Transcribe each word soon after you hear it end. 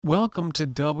Welcome to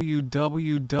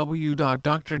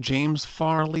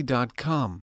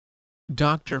www.drjamesfarley.com.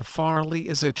 Dr. Farley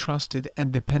is a trusted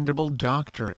and dependable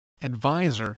doctor,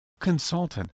 advisor,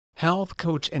 consultant, health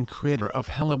coach and creator of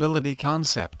Hellability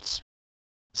concepts.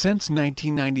 Since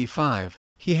 1995,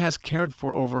 he has cared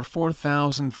for over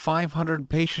 4,500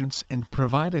 patients and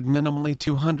provided minimally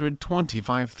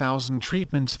 225,000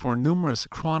 treatments for numerous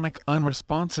chronic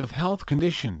unresponsive health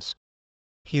conditions.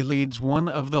 He leads one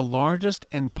of the largest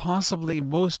and possibly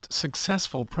most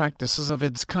successful practices of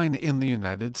its kind in the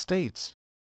United States.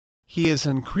 He is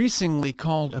increasingly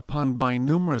called upon by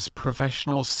numerous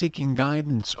professionals seeking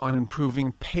guidance on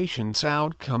improving patients'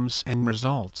 outcomes and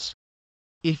results.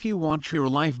 If you want your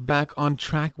life back on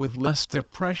track with less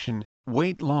depression,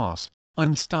 weight loss,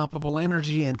 unstoppable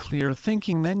energy and clear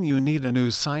thinking, then you need a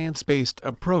new science-based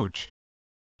approach.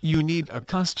 You need a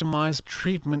customized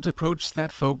treatment approach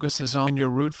that focuses on your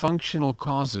root functional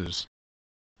causes.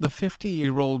 The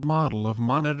 50-year-old model of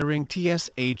monitoring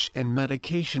TSH and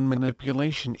medication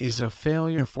manipulation is a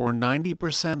failure for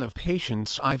 90% of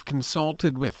patients I've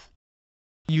consulted with.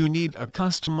 You need a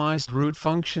customized root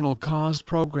functional cause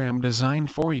program designed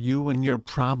for you and your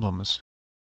problems.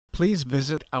 Please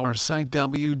visit our site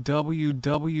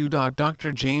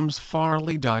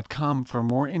www.drjamesfarley.com for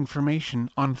more information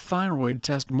on thyroid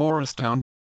test Morristown.